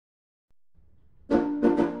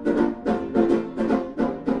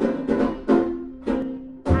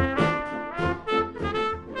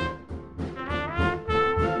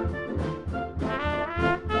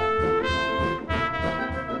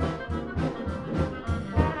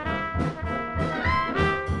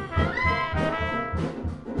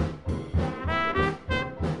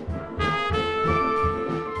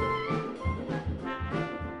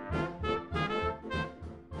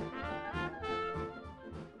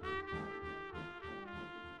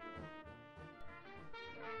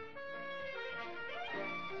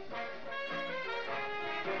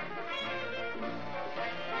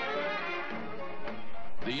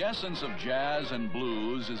The essence of jazz and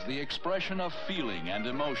blues is the expression of feeling and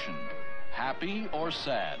emotion, happy or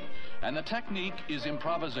sad, and the technique is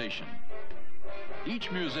improvisation. Each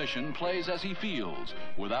musician plays as he feels,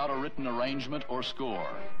 without a written arrangement or score.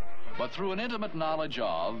 But through an intimate knowledge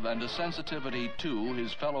of and a sensitivity to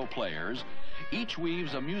his fellow players, each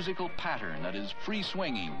weaves a musical pattern that is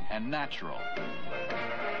free-swinging and natural.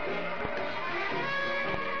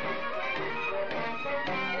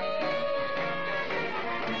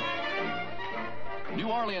 New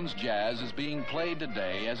Orleans jazz is being played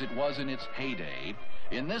today as it was in its heyday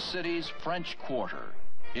in this city's French Quarter,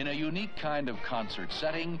 in a unique kind of concert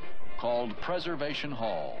setting called Preservation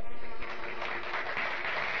Hall.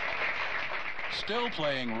 Still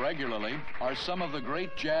playing regularly are some of the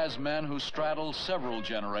great jazz men who straddle several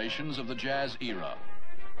generations of the jazz era.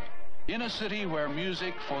 In a city where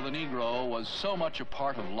music for the Negro was so much a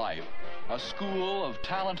part of life, a school of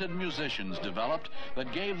talented musicians developed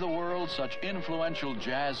that gave the world such influential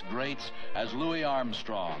jazz greats as Louis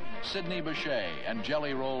Armstrong, Sidney Bechet, and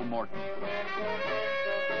Jelly Roll Morton.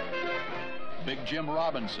 Big Jim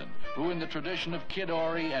Robinson, who in the tradition of Kid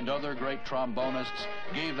Ory and other great trombonists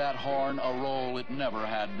gave that horn a role it never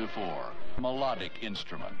had before, a melodic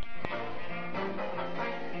instrument.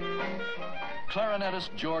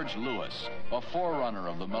 Clarinetist George Lewis, a forerunner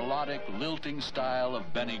of the melodic, lilting style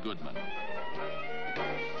of Benny Goodman.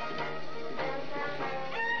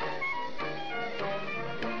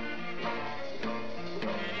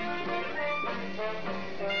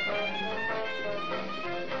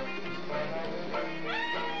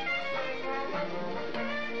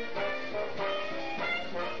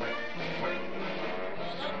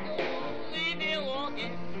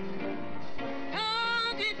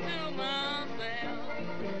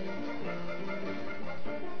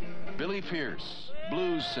 Billie Pierce,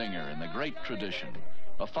 blues singer in the great tradition,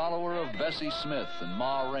 a follower of Bessie Smith and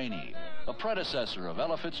Ma Rainey, a predecessor of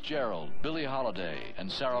Ella Fitzgerald, Billie Holiday,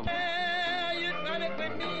 and Sarah.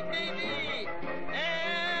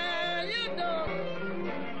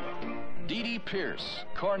 DeDe Pierce,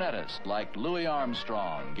 cornetist like Louis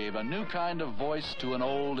Armstrong, gave a new kind of voice to an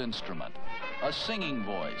old instrument, a singing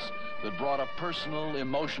voice that brought a personal,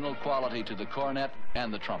 emotional quality to the cornet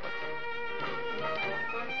and the trumpet.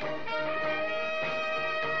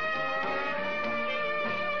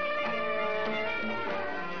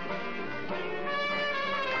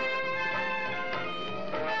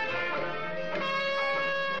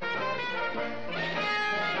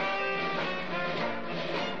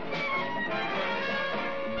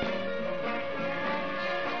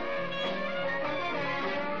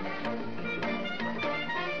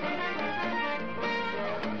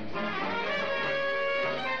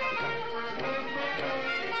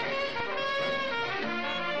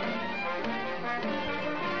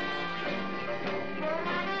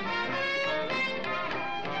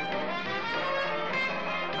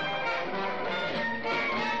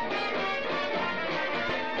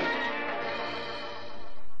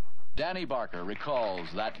 Danny Barker recalls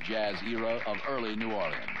that jazz era of early New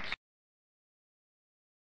Orleans.